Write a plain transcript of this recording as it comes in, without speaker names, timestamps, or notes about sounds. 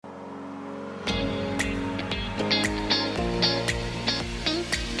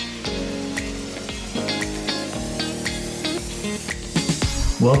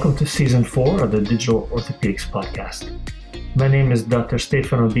Welcome to Season 4 of the Digital Orthopedics Podcast. My name is Dr.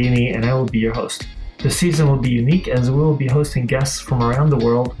 Stefano Bini and I will be your host. The season will be unique as we will be hosting guests from around the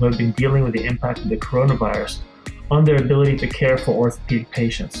world who have been dealing with the impact of the coronavirus on their ability to care for orthopedic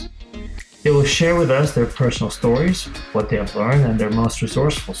patients. They will share with us their personal stories, what they have learned, and their most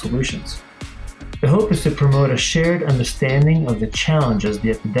resourceful solutions. The hope is to promote a shared understanding of the challenges the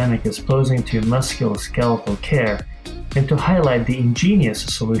epidemic is posing to musculoskeletal care and to highlight the ingenious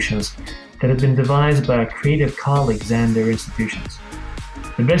solutions that have been devised by our creative colleagues and their institutions.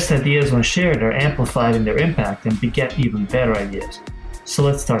 The best ideas, when shared, are amplified in their impact and beget even better ideas. So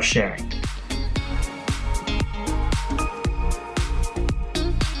let's start sharing.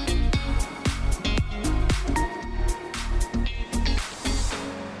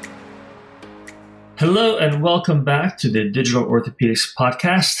 Hello and welcome back to the Digital Orthopedics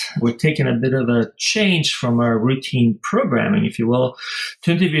Podcast. We're taking a bit of a change from our routine programming, if you will,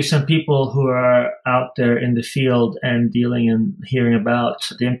 to interview some people who are out there in the field and dealing and hearing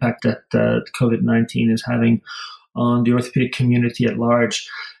about the impact that COVID-19 is having on the orthopedic community at large.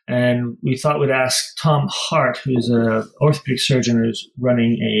 And we thought we'd ask Tom Hart, who's an orthopedic surgeon who's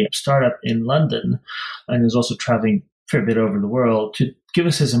running a startup in London and is also traveling a fair bit over the world, to give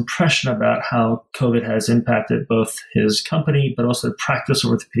us his impression about how COVID has impacted both his company, but also the practice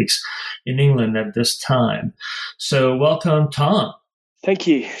of orthopedics in England at this time. So welcome, Tom. Thank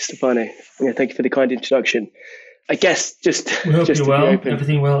you, Stefano. Yeah, thank you for the kind introduction. I guess we hope you're well.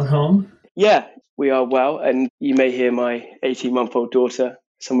 Everything well at home? Yeah, we are well. And you may hear my 18-month-old daughter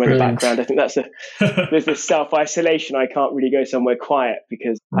somewhere Brilliant. In the background. I think that's there's this self-isolation. I can't really go somewhere quiet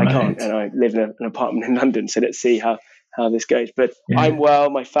because I can't. And I live in an apartment in London. So let's see how this goes. But yeah. I'm well,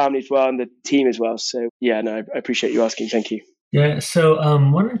 my family's well, and the team is well. So I appreciate you asking. Thank you. Yeah. So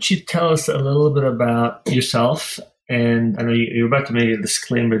why don't you tell us a little bit about yourself? And I know you're about to make a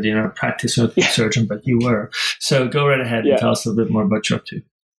disclaimer that you're not a practicing surgeon, but you were. So go right ahead and tell us a little bit more about what you're up to.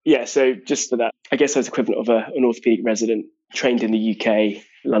 Yeah. So just for that, I guess I was equivalent of an orthopedic resident, trained in the UK,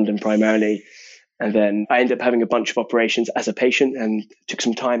 London primarily. And then I ended up having a bunch of operations as a patient and took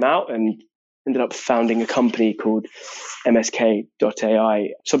some time out and ended up founding a company called MSK.ai.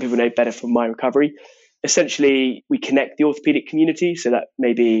 Some people know better from My Recovery. Essentially, we connect the orthopedic community, so that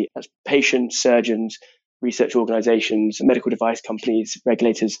maybe as patients, surgeons, research organizations, medical device companies,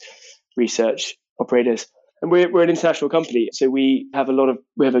 regulators, research operators. And we're an international company, so we have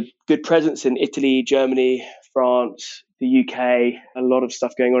a good presence in Italy, Germany, France, the UK, a lot of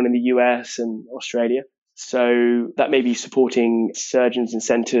stuff going on in the US and Australia. So that may be supporting surgeons and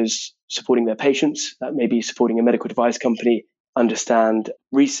centers, supporting their patients. That may be supporting a medical device company, understand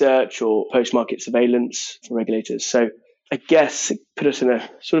research or post-market surveillance for regulators. So I guess it put us in a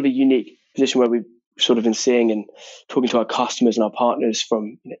sort of a unique position where we've sort of been seeing and talking to our customers and our partners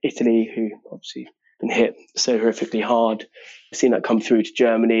from Italy, who obviously been hit so horrifically hard. We've seen that come through to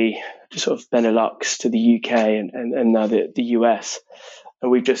Germany, to sort of Benelux, to the UK, and now the US. And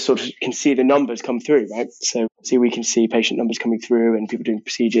we just sort of can see the numbers come through, right? So we can see patient numbers coming through and people doing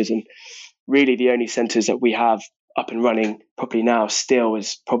procedures. And really the only centers that we have up and running properly now still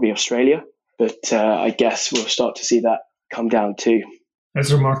is probably Australia. But I guess we'll start to see that come down too.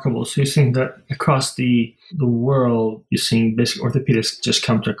 That's remarkable. So you're seeing that across the world, you're seeing basic orthopedics just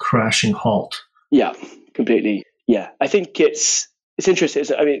come to a crashing halt. Yeah, completely. Yeah, I think it's interesting.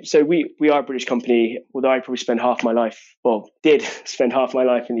 I mean, so we are a British company. Although I probably did spend half my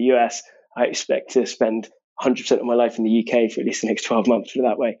life in the US, I expect to spend 100% of my life in the UK for at least the next 12 months, put it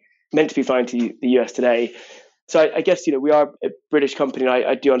that way. Meant to be flying to the US today. So I guess, we are a British company. And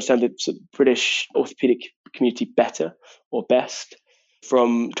I do understand the sort of British orthopedic community better or best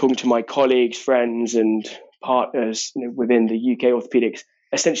from talking to my colleagues, friends and partners within the UK orthopedics.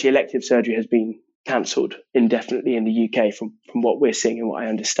 Essentially, elective surgery has been cancelled indefinitely in the UK from what we're seeing and what I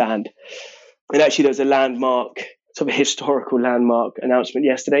understand. And actually, there was a sort of a historical landmark announcement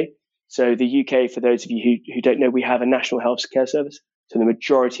yesterday. So the UK, for those of you who don't know, we have a national health care service. So the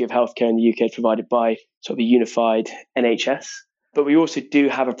majority of healthcare in the UK is provided by sort of a unified NHS. But we also do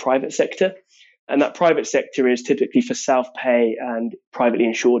have a private sector. And that private sector is typically for self-pay and privately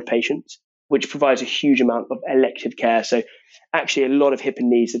insured patients, which provides a huge amount of elective care. So actually, a lot of hip and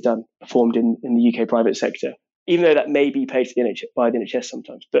knees are performed in the UK private sector, even though that may be paid for by the NHS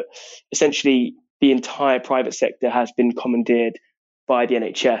sometimes. But essentially, the entire private sector has been commandeered by the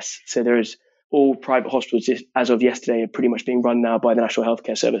NHS. So there is all private hospitals, as of yesterday, are pretty much being run now by the National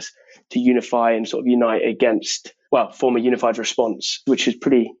Healthcare Service to unify and sort of unite against, form a unified response, which is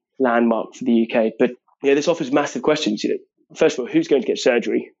pretty landmark for the UK. But this offers massive questions. first of all, who's going to get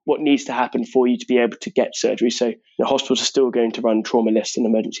surgery? What needs to happen for you to be able to get surgery? So the hospitals are still going to run trauma lists and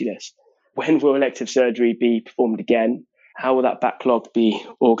emergency lists. When will elective surgery be performed again? How will that backlog be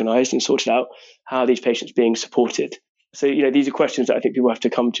organised and sorted out? How are these patients being supported? So, these are questions that I think people have to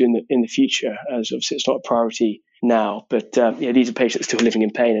come to in the future, as obviously it's not a priority now. But, these are patients still living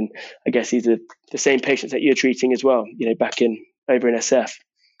in pain. And I guess these are the same patients that you're treating as well, back over in SF.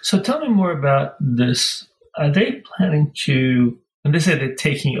 So tell me more about this. Are they planning to, when they say they're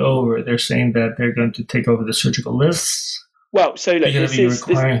taking over, they're saying that they're going to take over the surgical lists? Well, so they're going to be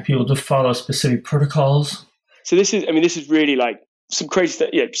requiring people to follow specific protocols? So this is really like some crazy stuff.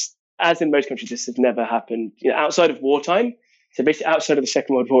 As in most countries, this has never happened. Outside of wartime, so basically outside of the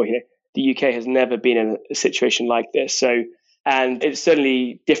Second World War, the UK has never been in a situation like this. So, and it's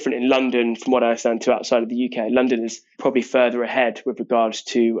certainly different in London from what I understand to outside of the UK. London is probably further ahead with regards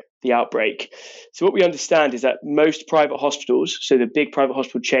to the outbreak. So what we understand is that most private hospitals, so the big private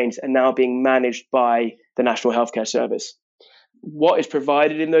hospital chains, are now being managed by the National Healthcare Service. What is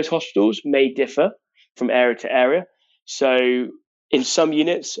provided in those hospitals may differ from area to area. So in some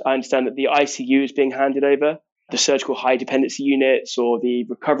units, I understand that the ICU is being handed over, the surgical high dependency units or the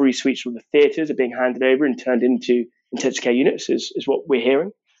recovery suites or the theatres are being handed over and turned into intensive care units is what we're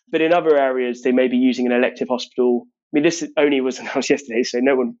hearing. But in other areas, they may be using an elective hospital. I mean, this only was announced yesterday, so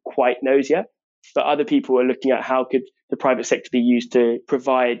no one quite knows yet. But other people are looking at how could the private sector be used to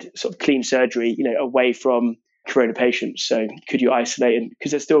provide sort of clean surgery, away from corona patients. So could you isolate? And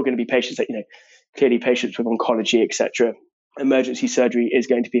because there's still going to be patients that, clearly patients with oncology, etc. Emergency surgery is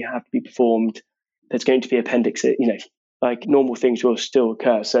going to have to be performed. There's going to be appendix, like normal things will still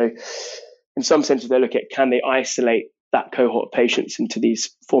occur. So in some senses, they look at can they isolate that cohort of patients into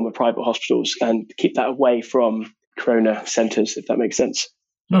these former private hospitals and keep that away from corona centres, if that makes sense.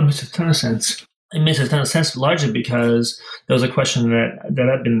 No, it makes a ton of sense. It makes a ton of sense largely because there was a question that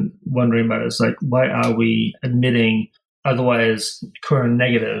I've been wondering about is like, why are we admitting otherwise corona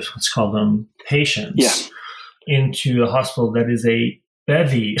negative, let's call them, patients into a hospital that is a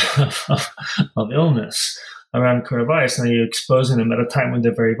bevy of illness around coronavirus, and you're exposing them at a time when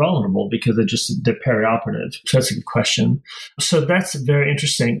they're very vulnerable because they're perioperative. So that's a good question. So that's very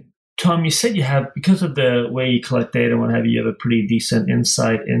interesting. Tom, you said you have, because of the way you collect data and what have you, have a pretty decent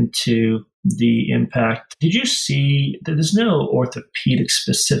insight into the impact. Did you see that there's no orthopedic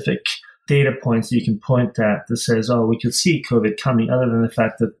specific data points that you can point at that says, oh, we could see COVID coming, other than the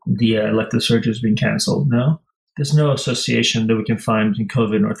fact that the elective surgery is being canceled? No? There's no association that we can find in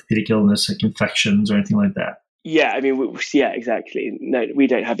COVID and orthopedic illness, like infections or anything like that. Yeah, exactly. No, we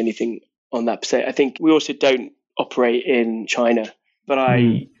don't have anything on that per se. I think we also don't operate in China, but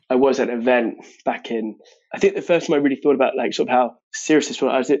I was at an event back in, I think the first time I really thought about like sort of how serious this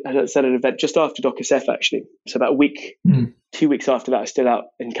was, I was at an event just after DocSF actually. So about a week, 2 weeks after that, I was still out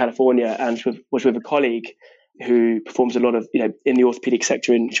in California and was with a colleague who performs a lot of, in the orthopedic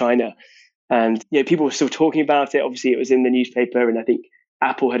sector in China. And people were still talking about it. Obviously, it was in the newspaper, and I think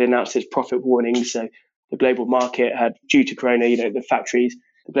Apple had announced its profit warning. So the global market had, due to corona, the factories,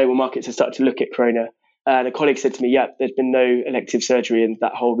 the global markets had started to look at corona. And a colleague said to me, "Yeah, there's been no elective surgery in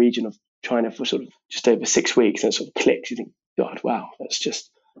that whole region of China for sort of just over 6 weeks." And it sort of clicks. You think, God, wow, that's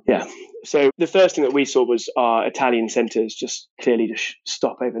just So the first thing that we saw was our Italian centres just clearly just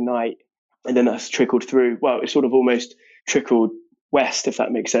stop overnight, and then that's trickled through. Well, it sort of almost trickled west, if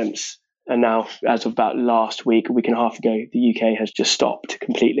that makes sense. And now, as of about last week, a week and a half ago, the UK has just stopped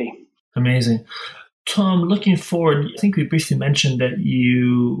completely. Amazing. Tom, looking forward, I think we briefly mentioned that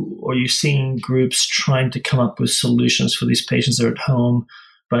you're seeing groups trying to come up with solutions for these patients that are at home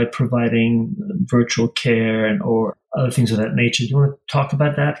by providing virtual care or other things of that nature. Do you want to talk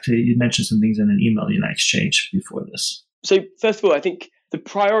about that? You mentioned some things in an email you and I exchanged before this. So first of all, I think the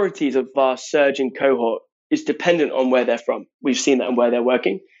priorities of our surgeon cohort is dependent on where they're from. We've seen that and where they're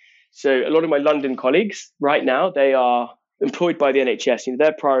working. So a lot of my London colleagues right now, they are employed by the NHS.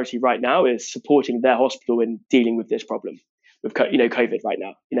 Their priority right now is supporting their hospital in dealing with this problem with COVID right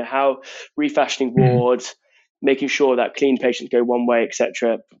now. How refashioning wards, making sure that clean patients go one way,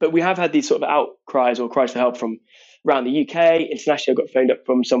 etc. But we have had these sort of outcries or cries for help from around the UK. Internationally, I got phoned up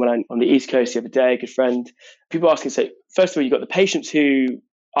from someone on the East Coast the other day, a good friend. People asking, so first of all, you've got the patients who,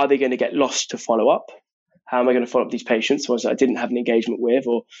 are they going to get lost to follow up? How am I going to follow up these patients, ones that I didn't have an engagement with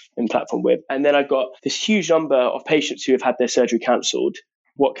or in platform with? And then I've got this huge number of patients who have had their surgery cancelled.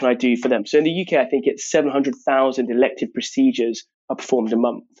 What can I do for them? So in the UK, I think it's 700,000 elective procedures are performed a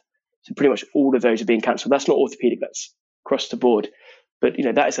month. So pretty much all of those are being cancelled. That's not orthopedic, that's across the board. But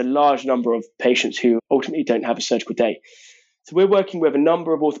that is a large number of patients who ultimately don't have a surgical day. So we're working with a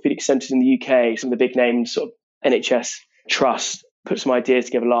number of orthopedic centres in the UK, some of the big names, sort of NHS Trust, put some ideas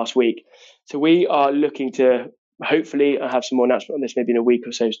together last week. So we are looking to hopefully have some more announcement on this maybe in a week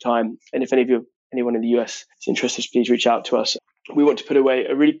or so's time. And if anyone in the US is interested, please reach out to us. We want to put away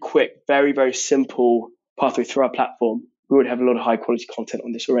a really quick, very, very simple pathway through our platform. We already have a lot of high quality content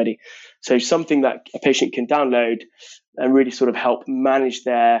on this already. So something that a patient can download and really sort of help manage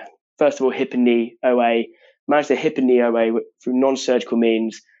their, first of all, hip and knee OA, manage their hip and knee OA through non-surgical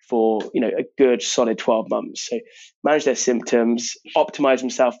means for a good solid 12 months. So manage their symptoms, optimize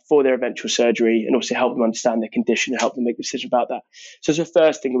themselves for their eventual surgery, and also help them understand their condition and help them make a decision about that. So that's the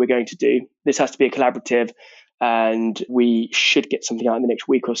first thing we're going to do. This has to be a collaborative, and we should get something out in the next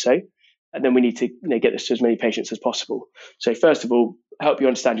week or so. And then we need to get this to as many patients as possible. So first of all, help you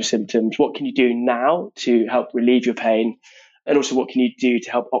understand your symptoms. What can you do now to help relieve your pain? And also what can you do to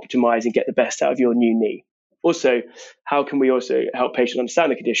help optimize and get the best out of your new knee? Also, how can we also help patients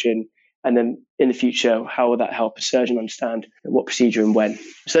understand the condition? And then in the future, how will that help a surgeon understand what procedure and when?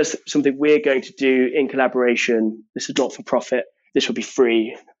 So that's something we're going to do in collaboration. This is not for profit. This will be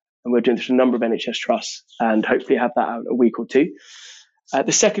free. And we're doing this with a number of NHS trusts and hopefully have that out in a week or two.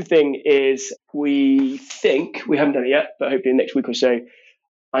 The second thing is we haven't done it yet, but hopefully next week or so,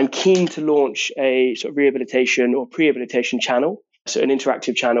 I'm keen to launch a sort of rehabilitation or pre-rehabilitation channel. So an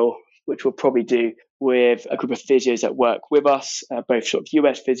interactive channel, which we'll probably do with a group of physios that work with us, both sort of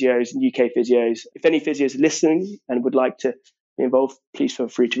US physios and UK physios. If any physios are listening and would like to be involved, please feel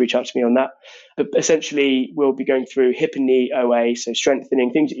free to reach out to me on that. But essentially, we'll be going through hip and knee OA, so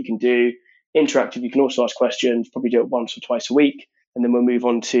strengthening, things that you can do. Interactive, you can also ask questions, probably do it once or twice a week. And then we'll move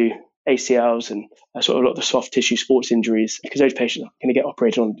on to ACLs and sort of a lot of the soft tissue sports injuries, because those patients are going to get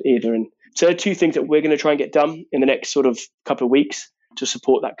operated on either. And so there are two things that we're going to try and get done in the next sort of couple of weeks to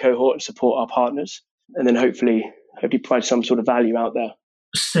support that cohort and support our partners. And then hopefully provide some sort of value out there.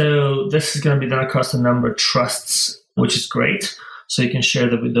 So this is going to be done across a number of trusts, which is great. So you can share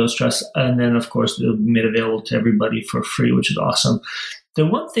that with those trusts. And then, of course, it'll be made available to everybody for free, which is awesome. The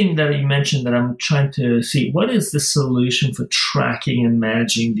one thing that you mentioned that I'm trying to see, what is the solution for tracking and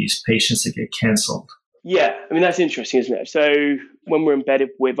managing these patients that get canceled? Yeah, I mean, that's interesting, isn't it? So when we're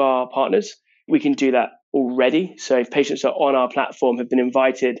embedded with our partners, we can do that already. So if patients are on our platform, have been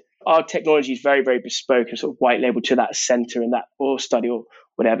invited, our technology is very, very bespoke and sort of white labeled to that center and that or study or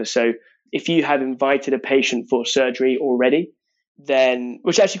whatever. So if you have invited a patient for surgery already, then,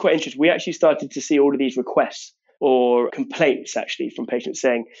 which is actually quite interesting, we actually started to see all of these requests or complaints actually from patients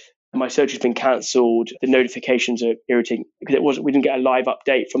saying, my surgery's been cancelled, the notifications are irritating because we didn't get a live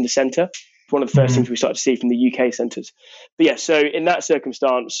update from the centre. It's one of the first things we started to see from the UK centres. But yeah, so in that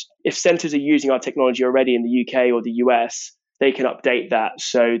circumstance, if centres are using our technology already in the UK or the US, they can update that.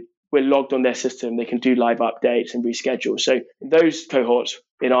 So we're logged on their system, they can do live updates and reschedule. So in those cohorts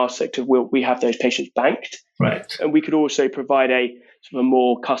in our sector, we have those patients banked. Right. And we could also provide a sort of a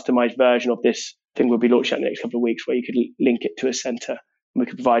more customized version of this thing we'll be launching out in the next couple of weeks, where you could link it to a centre. We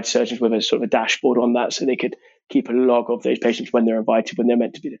could provide surgeons with a sort of a dashboard on that, so they could keep a log of those patients when they're invited, when they're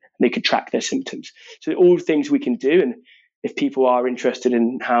meant to be there, and they could track their symptoms. So all things we can do. And if people are interested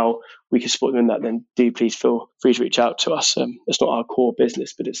in how we can support them in that, then do please feel free to reach out to us. It's not our core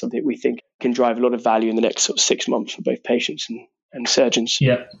business, but it's something we think can drive a lot of value in the next sort of 6 months for both patients and surgeons.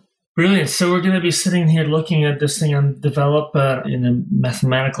 Yeah. Brilliant. So we're going to be sitting here looking at this thing and develop in a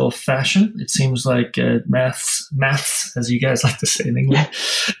mathematical fashion. It seems like maths, as you guys like to say in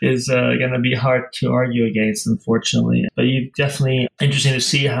English, is going to be hard to argue against, unfortunately. But you definitely interesting to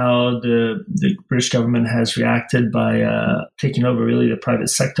see how the British government has reacted by taking over really the private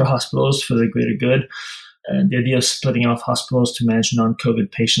sector hospitals for the greater good. The idea of splitting off hospitals to manage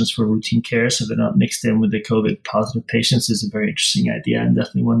non-COVID patients for routine care so they're not mixed in with the COVID positive patients is a very interesting idea, and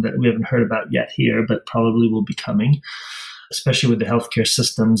definitely one that we haven't heard about yet here, but probably will be coming, especially with the healthcare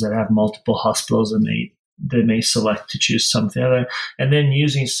systems that have multiple hospitals and they may select to choose something other. And then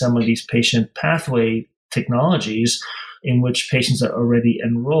using some of these patient pathway technologies in which patients are already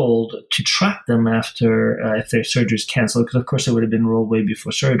enrolled to track them after if their surgery is canceled, because of course they would have been enrolled way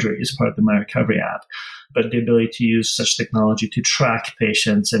before surgery as part of the My Recovery app. But the ability to use such technology to track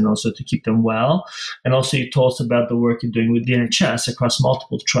patients and also to keep them well. And also you told us about the work you're doing with the NHS across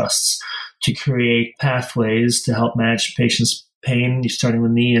multiple trusts to create pathways to help manage patients' pain, starting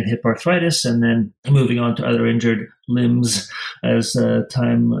with knee and hip arthritis, and then moving on to other injured limbs as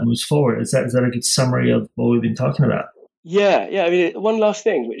time moves forward. Is that a good summary of what we've been talking about? Yeah. I mean, one last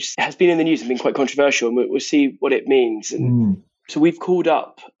thing, which has been in the news and been quite controversial, and we'll see what it means. And so we've called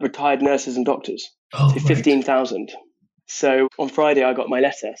up retired nurses and doctors. 15,000. So on Friday, I got my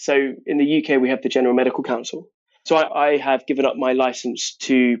letter. So in the UK, we have the General Medical Council. So I have given up my license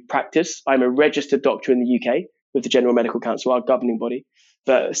to practice. I'm a registered doctor in the UK. with the General Medical Council, our governing body.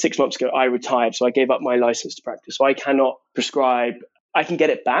 But 6 months ago, I retired, so I gave up my license to practice. So I cannot prescribe. I can get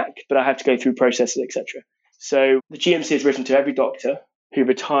it back, but I have to go through processes, etc. So the GMC has written to every doctor who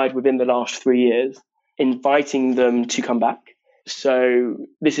retired within the last 3 years, inviting them to come back. So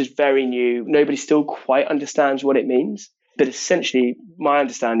this is very new. Nobody still quite understands what it means. But essentially, my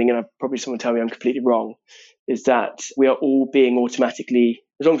understanding, and probably someone tell me I'm completely wrong, is that we are all being automatically,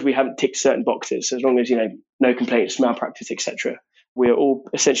 as long as we haven't ticked certain boxes, so as long as, no complaints, malpractice, etc., we are all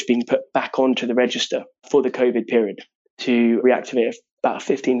essentially being put back onto the register for the COVID period to reactivate about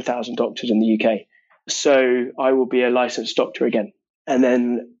 15,000 doctors in the UK. So I will be a licensed doctor again. And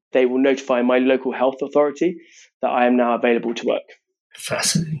then they will notify my local health authority that I am now available to work.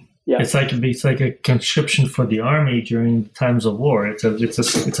 Fascinating. Yeah. It's like a conscription for the army during times of war. It's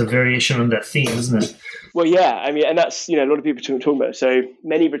a variation on that theme, isn't it? Well, yeah. I mean, and that's, a lot of people talking about it. So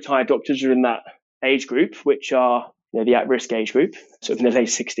many retired doctors are in that age group, which are the at-risk age group, sort of in the late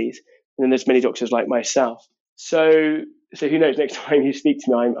 60s. And then there's many doctors like myself. So who knows, next time you speak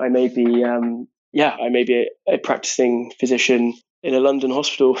to me, I may be, I may be a practicing physician in a London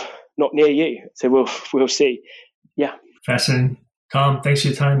hospital not near you. So we'll see. Yeah. Fascinating. Tom, thanks for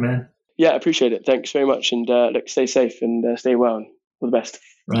your time, man. Yeah, I appreciate it. Thanks very much. And stay safe and stay well. And all the best.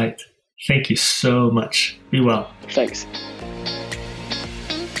 Right. Thank you so much. Be well. Thanks.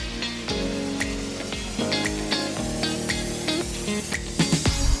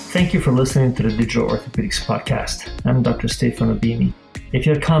 Thank you for listening to the Digital Orthopedics Podcast. I'm Dr. Stefano Bini. If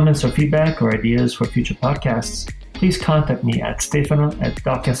you have comments or feedback or ideas for future podcasts, please contact me at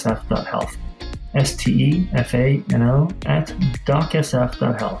stefano@docsf.health. STEFANO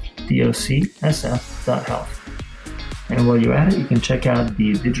 @docsf.health. DOCSF.health. And while you're at it, you can check out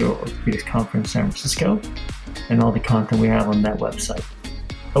the Digital Orthopedics Conference San Francisco and all the content we have on that website.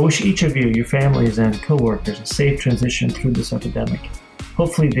 I wish each of you, your families, and coworkers a safe transition through this epidemic.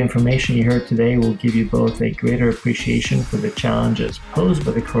 Hopefully the information you heard today will give you both a greater appreciation for the challenges posed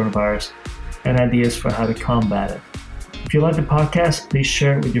by the coronavirus and ideas for how to combat it. If you like the podcast, please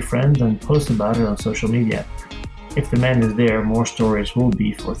share it with your friends and post about it on social media. If demand is there, more stories will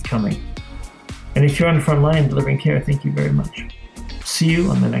be forthcoming. And if you're on the front line delivering care, thank you very much. See you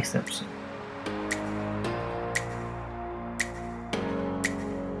on the next episode.